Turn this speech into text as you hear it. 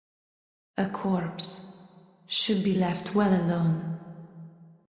A corpse should be left well alone.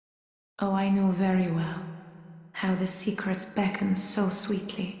 Oh, I know very well how the secret beckons so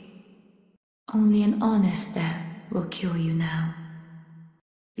sweetly. Only an honest death will cure you now.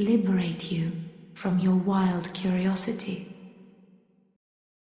 Liberate you from your wild curiosity.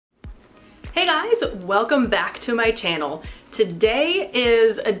 Hey guys, welcome back to my channel. Today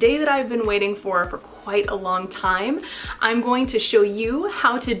is a day that I've been waiting for quite a long time. I'm going to show you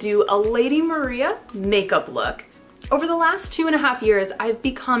how to do a Lady Maria makeup look. Over the last 2.5 years, I've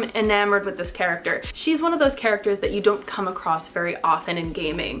become enamored with this character. She's one of those characters that you don't come across very often in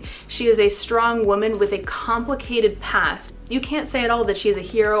gaming. She is a strong woman with a complicated past. You can't say at all that she's a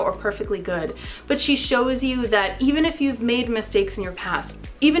hero or perfectly good, but she shows you that even if you've made mistakes in your past,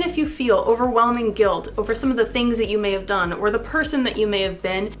 even if you feel overwhelming guilt over some of the things that you may have done or the person that you may have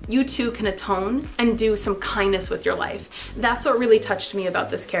been, you too can atone and do some kindness with your life. That's what really touched me about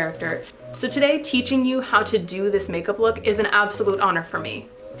this character. So today, teaching you how to do this makeup look is an absolute honor for me.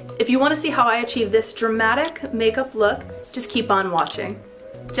 If you want to see how I achieve this dramatic makeup look, just keep on watching.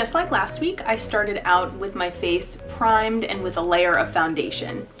 Just like last week, I started out with my face primed and with a layer of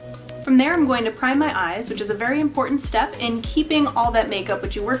foundation. From there, I'm going to prime my eyes, which is a very important step in keeping all that makeup,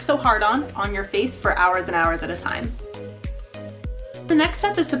 which you work so hard on your face for hours and hours at a time. The next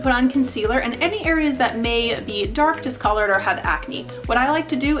step is to put on concealer in any areas that may be dark, discolored, or have acne. What I like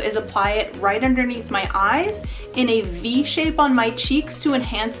to do is apply it right underneath my eyes in a V shape on my cheeks to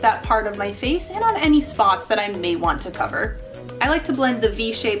enhance that part of my face and on any spots that I may want to cover. I like to blend the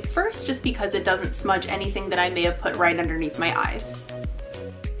V shape first just because it doesn't smudge anything that I may have put right underneath my eyes.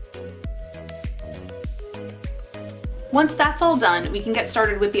 Once that's all done, we can get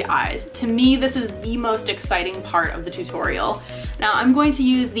started with the eyes. To me, this is the most exciting part of the tutorial. Now, I'm going to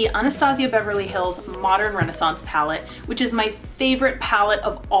use the Anastasia Beverly Hills Modern Renaissance palette, which is my favorite palette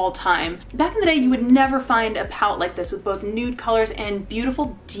of all time. Back in the day, you would never find a palette like this with both nude colors and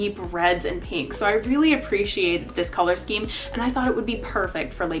beautiful deep reds and pinks. So I really appreciate this color scheme, and I thought it would be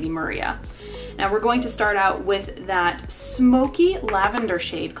perfect for Lady Maria. Now we're going to start out with that smoky lavender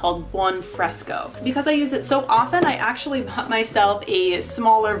shade called Buon Fresco. Because I use it so often, I actually bought myself a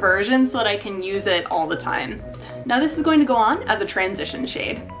smaller version so that I can use it all the time. Now this is going to go on as a transition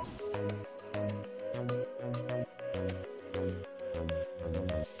shade.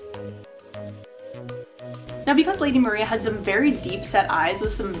 Now because Lady Maria has some very deep set eyes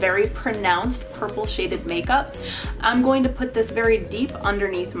with some very pronounced purple shaded makeup, I'm going to put this very deep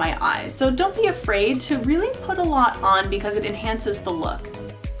underneath my eyes. So don't be afraid to really put a lot on because it enhances the look.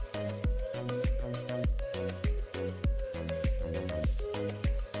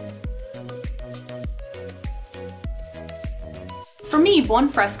 For me, Buon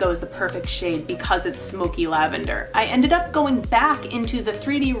Fresco is the perfect shade because it's smoky lavender. I ended up going back into the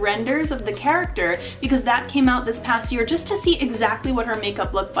 3D renders of the character because that came out this past year just to see exactly what her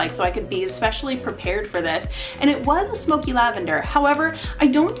makeup looked like so I could be especially prepared for this. And it was a smoky lavender. However, I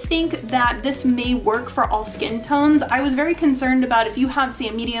don't think that this may work for all skin tones. I was very concerned about if you have, say,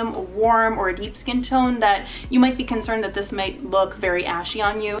 a medium, a warm, or a deep skin tone that you might be concerned that this might look very ashy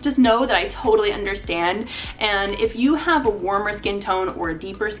on you. Just know that I totally understand. And if you have a warmer skin tone or a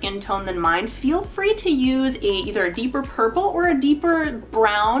deeper skin tone than mine, feel free to use either a deeper purple or a deeper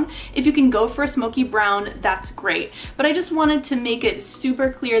brown. If you can go for a smoky brown, that's great. But I just wanted to make it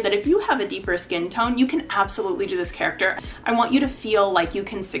super clear that if you have a deeper skin tone, you can absolutely do this character. I want you to feel like you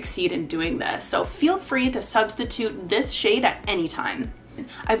can succeed in doing this. So feel free to substitute this shade at any time.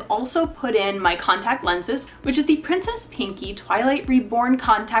 I've also put in my contact lenses, which is the Princess Pinky Twilight Reborn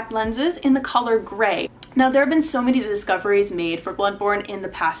contact lenses in the color gray. Now, there have been so many discoveries made for Bloodborne in the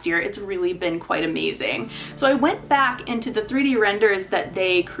past year, it's really been quite amazing. So I went back into the 3D renders that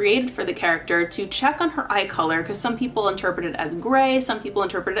they created for the character to check on her eye color, because some people interpret it as gray, some people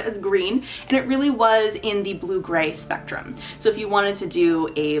interpret it as green, and it really was in the blue-gray spectrum. So if you wanted to do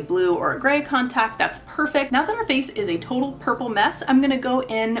a blue or a gray contact, that's perfect. Now that our face is a total purple mess, I'm gonna go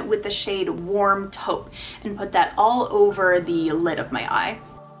in with the shade Warm Taupe and put that all over the lid of my eye.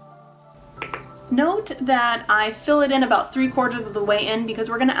 Note that I fill it in about 3/4 of the way in because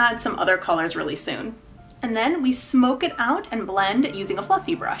we're gonna add some other colors really soon. And then we smoke it out and blend using a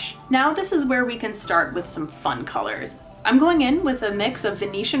fluffy brush. Now this is where we can start with some fun colors. I'm going in with a mix of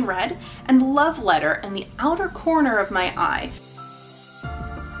Venetian Red and Love Letter in the outer corner of my eye.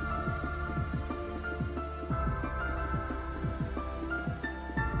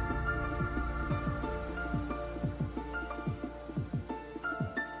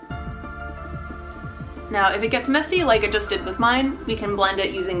 Now, if it gets messy like I just did with mine, we can blend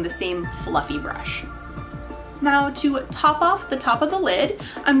it using the same fluffy brush. Now to top off the top of the lid,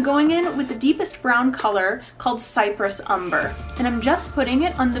 I'm going in with the deepest brown color called Cypress Umber, and I'm just putting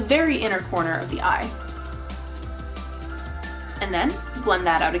it on the very inner corner of the eye. And then blend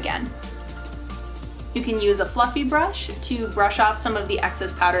that out again. You can use a fluffy brush to brush off some of the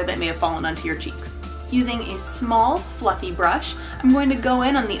excess powder that may have fallen onto your cheeks. Using a small fluffy brush, I'm going to go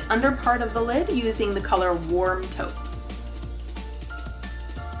in on the under part of the lid using the color Warm Taupe.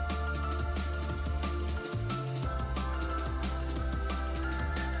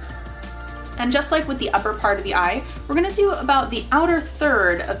 And just like with the upper part of the eye, we're going to do about the outer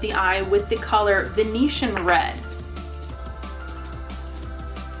third of the eye with the color Venetian Red.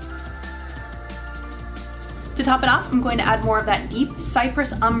 To top it off, I'm going to add more of that deep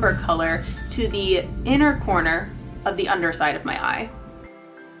Cypress Umber color to the inner corner of the underside of my eye.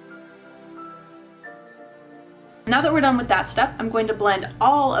 Now that we're done with that step, I'm going to blend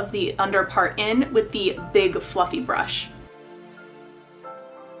all of the under part in with the big fluffy brush.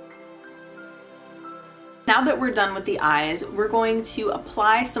 Now that we're done with the eyes, we're going to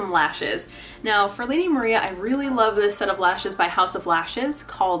apply some lashes. Now for Lady Maria, I really love this set of lashes by House of Lashes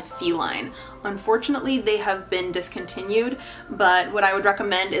called Feline. Unfortunately, they have been discontinued, but what I would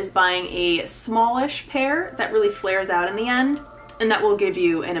recommend is buying a smallish pair that really flares out in the end, and that will give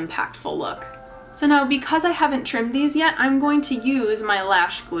you an impactful look. So now, because I haven't trimmed these yet, I'm going to use my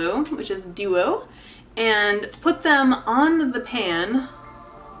lash glue, which is Duo, and put them on the pan,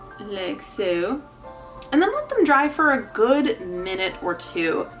 like so. And then let them dry for a good minute or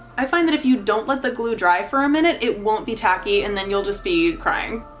two. I find that if you don't let the glue dry for a minute, it won't be tacky and then you'll just be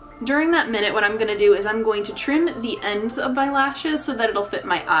crying. During that minute, what I'm gonna do is I'm going to trim the ends of my lashes so that it'll fit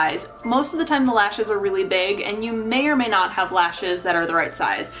my eyes. Most of the time the lashes are really big and you may or may not have lashes that are the right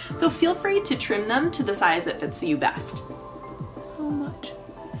size. So feel free to trim them to the size that fits you best. How much is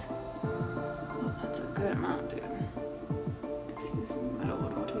this? Oh, that's a good amount, dude. Excuse me,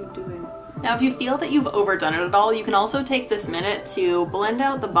 what are you doing? Now if you feel that you've overdone it at all, you can also take this minute to blend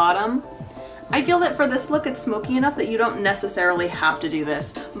out the bottom. I feel that for this look it's smoky enough that you don't necessarily have to do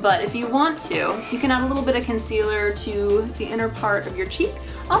this, but if you want to, you can add a little bit of concealer to the inner part of your cheek.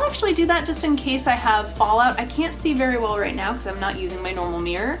 I'll actually do that just in case I have fallout. I can't see very well right now because I'm not using my normal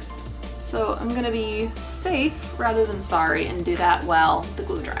mirror. So I'm gonna be safe rather than sorry and do that while the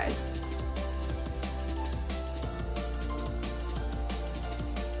glue dries.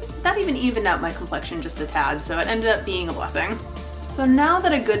 That even evened out my complexion just a tad, so it ended up being a blessing. So now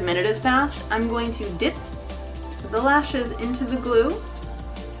that a good minute has passed, I'm going to dip the lashes into the glue,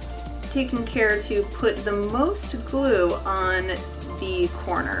 taking care to put the most glue on the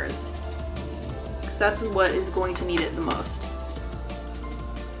corners, because that's what is going to need it the most.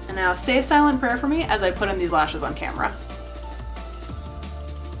 And now say a silent prayer for me as I put in these lashes on camera.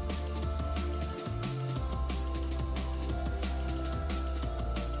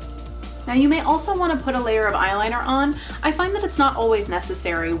 Now you may also want to put a layer of eyeliner on. I find that it's not always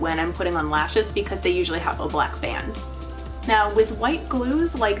necessary when I'm putting on lashes because they usually have a black band. Now with white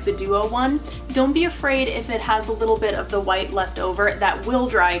glues like the Duo one, don't be afraid if it has a little bit of the white left over. That will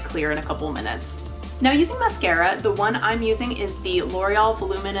dry clear in a couple minutes. Now using mascara, the one I'm using is the L'Oreal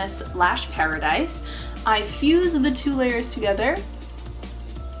Voluminous Lash Paradise. I fuse the two layers together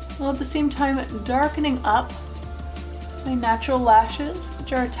while at the same time darkening up my natural lashes,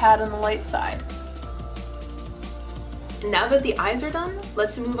 which are a tad on the light side. Now that the eyes are done,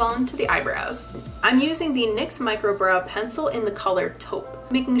 let's move on to the eyebrows. I'm using the NYX Micro Brow Pencil in the color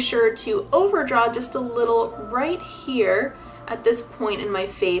Taupe, making sure to overdraw just a little right here at this point in my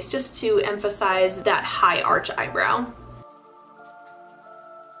face, just to emphasize that high arch eyebrow.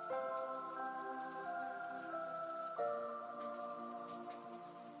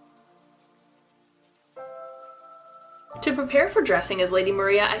 To prepare for dressing as Lady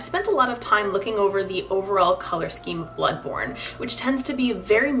Maria, I spent a lot of time looking over the overall color scheme of Bloodborne, which tends to be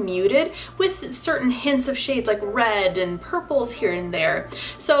very muted with certain hints of shades like red and purples here and there.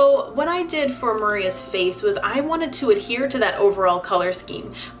 So what I did for Maria's face was I wanted to adhere to that overall color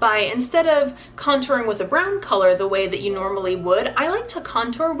scheme by, instead of contouring with a brown color the way that you normally would, I like to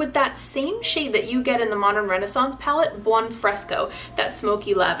contour with that same shade that you get in the Modern Renaissance palette, Buon Fresco, that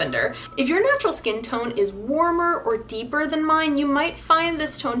smoky lavender. If your natural skin tone is warmer or deeper than mine, you might find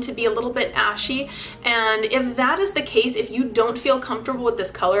this tone to be a little bit ashy, and if that is the case, if you don't feel comfortable with this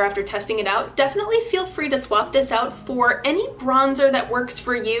color after testing it out, definitely feel free to swap this out for any bronzer that works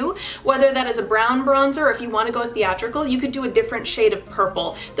for you, whether that is a brown bronzer or if you want to go theatrical, you could do a different shade of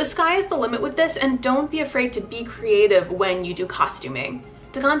purple. The sky is the limit with this, and don't be afraid to be creative when you do costuming.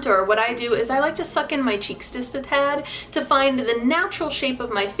 To contour, what I do is I like to suck in my cheeks just a tad to find the natural shape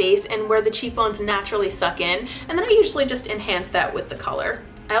of my face and where the cheekbones naturally suck in, and then I usually just enhance that with the color.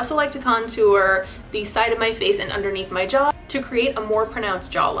 I also like to contour the side of my face and underneath my jaw to create a more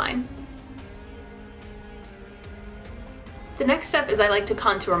pronounced jawline. The next step is I like to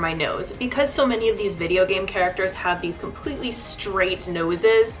contour my nose. Because so many of these video game characters have these completely straight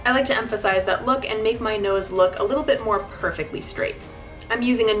noses, I like to emphasize that look and make my nose look a little bit more perfectly straight. I'm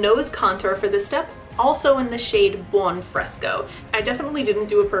using a nose contour for this step, also in the shade Buon Fresco. I definitely didn't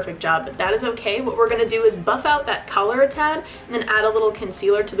do a perfect job, but that is okay. What we're gonna do is buff out that color a tad and then add a little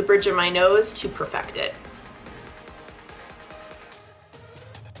concealer to the bridge of my nose to perfect it.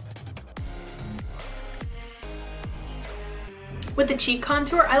 With the cheek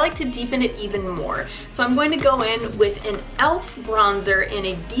contour, I like to deepen it even more. So I'm going to go in with an e.l.f. bronzer in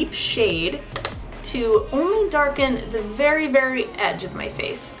a deep shade to only darken the very, very edge of my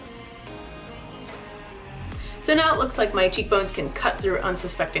face. So now it looks like my cheekbones can cut through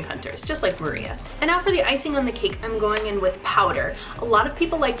unsuspecting hunters, just like Maria. And now for the icing on the cake, I'm going in with powder. A lot of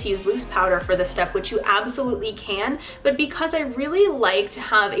people like to use loose powder for this step, which you absolutely can, but because I really like to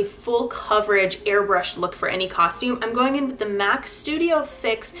have a full coverage airbrushed look for any costume, I'm going in with the MAC Studio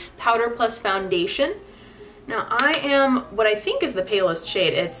Fix Powder Plus Foundation. Now I am what I think is the palest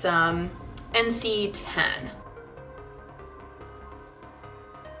shade. It's NC10.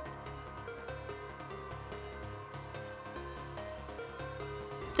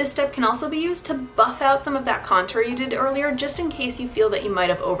 This step can also be used to buff out some of that contour you did earlier, just in case you feel that you might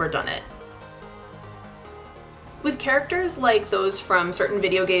have overdone it. With characters like those from certain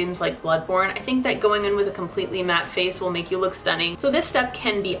video games like Bloodborne, I think that going in with a completely matte face will make you look stunning, so this step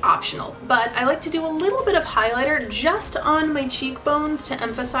can be optional. But I like to do a little bit of highlighter just on my cheekbones to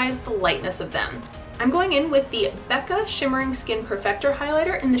emphasize the lightness of them. I'm going in with the Becca Shimmering Skin Perfector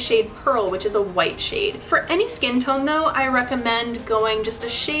highlighter in the shade Pearl, which is a white shade. For any skin tone though, I recommend going just a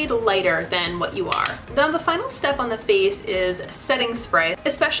shade lighter than what you are. Now the final step on the face is setting spray.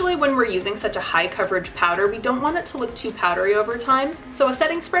 Especially when we're using such a high coverage powder, we don't want it to look too powdery over time, so a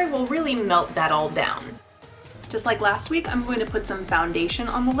setting spray will really melt that all down. Just like last week, I'm going to put some foundation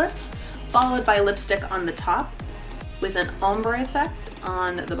on the lips, followed by lipstick on the top, with an ombre effect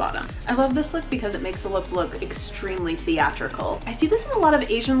on the bottom. I love this look because it makes the lip look extremely theatrical. I see this in a lot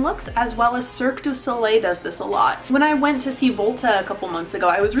of Asian looks, as well as Cirque du Soleil does this a lot. When I went to see Volta a couple months ago,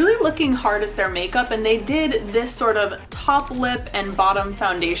 I was really looking hard at their makeup, and they did this sort of top lip and bottom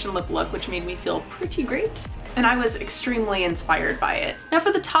foundation lip look, which made me feel pretty great. And I was extremely inspired by it. Now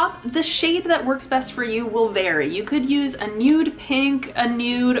for the top, the shade that works best for you will vary. You could use a nude pink, a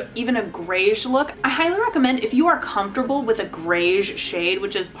nude, even a grayish look. I highly recommend, if you are comfortable with a grayish shade,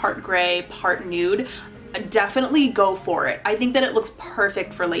 which is part gray, part nude, definitely go for it. I think that it looks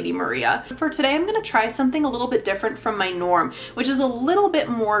perfect for Lady Maria. For today, I'm gonna try something a little bit different from my norm, which is a little bit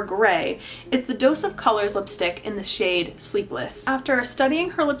more gray. It's the Dose of Colors lipstick in the shade Sleepless. After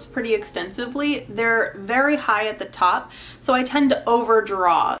studying her lips pretty extensively, they're very high at the top, so I tend to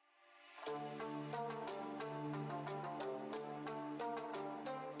overdraw.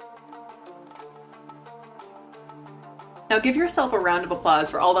 Now give yourself a round of applause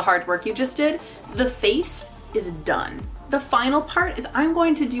for all the hard work you just did. The face is done. The final part is I'm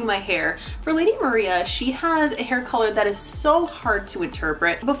going to do my hair. For Lady Maria, she has a hair color that is so hard to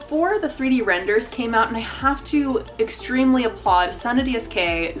interpret. Before the 3D renders came out, and I have to extremely applaud Sana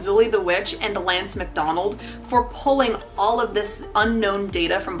DSK, Zully the Witch, and Lance McDonald for pulling all of this unknown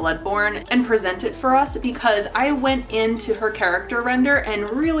data from Bloodborne and present it for us, because I went into her character render and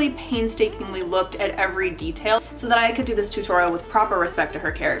really painstakingly looked at every detail so that I could do this tutorial with proper respect to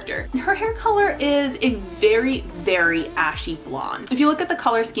her character. Her hair color is a very, very ashy blonde. If you look at the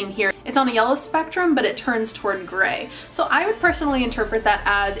color scheme here, it's on a yellow spectrum, but it turns toward gray. So I would personally interpret that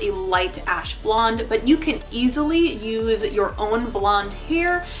as a light ash blonde, but you can easily use your own blonde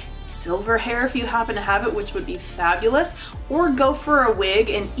hair, silver hair if you happen to have it, which would be fabulous, or go for a wig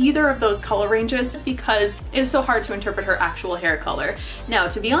in either of those color ranges, because it is so hard to interpret her actual hair color. Now,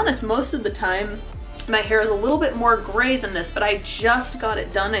 to be honest, most of the time, my hair is a little bit more gray than this, but I just got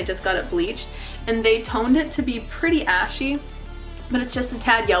it done, I just got it bleached, and they toned it to be pretty ashy, but it's just a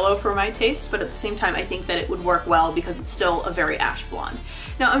tad yellow for my taste, but at the same time I think that it would work well because it's still a very ash blonde.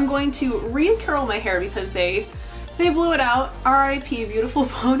 Now I'm going to re-curl my hair because they blew it out, RIP, beautiful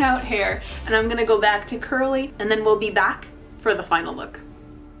blown out hair, and I'm gonna go back to curly, and then we'll be back for the final look.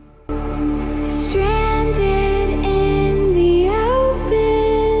 Stranded in the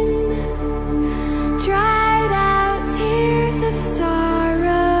open, dried out tears of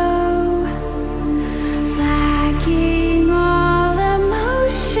sorrow, lacking all emotion.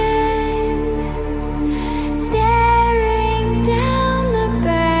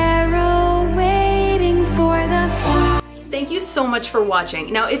 much for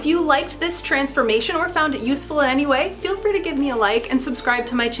watching. Now, if you liked this transformation or found it useful in any way, feel free to give me a like and subscribe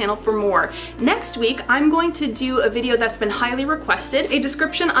to my channel for more. Next week, I'm going to do a video that's been highly requested, a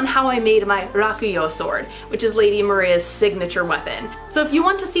description on how I made my Rakuyo sword, which is Lady Maria's signature weapon. So if you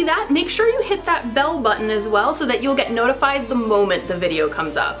want to see that, make sure you hit that bell button as well so that you'll get notified the moment the video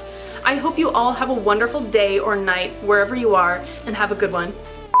comes up. I hope you all have a wonderful day or night wherever you are, and have a good one.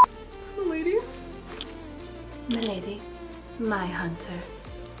 Lady? My lady. My hunter.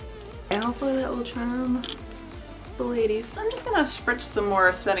 And hopefully that will charm the ladies. I'm just gonna spritz some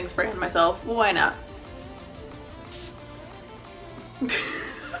more setting spray on myself. Why not?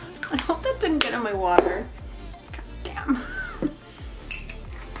 I hope that didn't get in my water. God damn.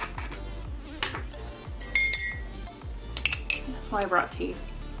 That's why I brought tea.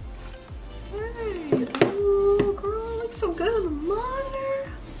 Hey, oh girl, looks so good on the monitor.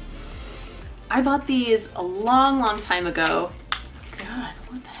 I bought these a long time ago. God,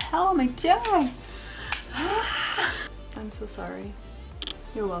 what the hell am I doing? I'm so sorry.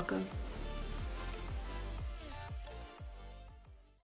 You're welcome.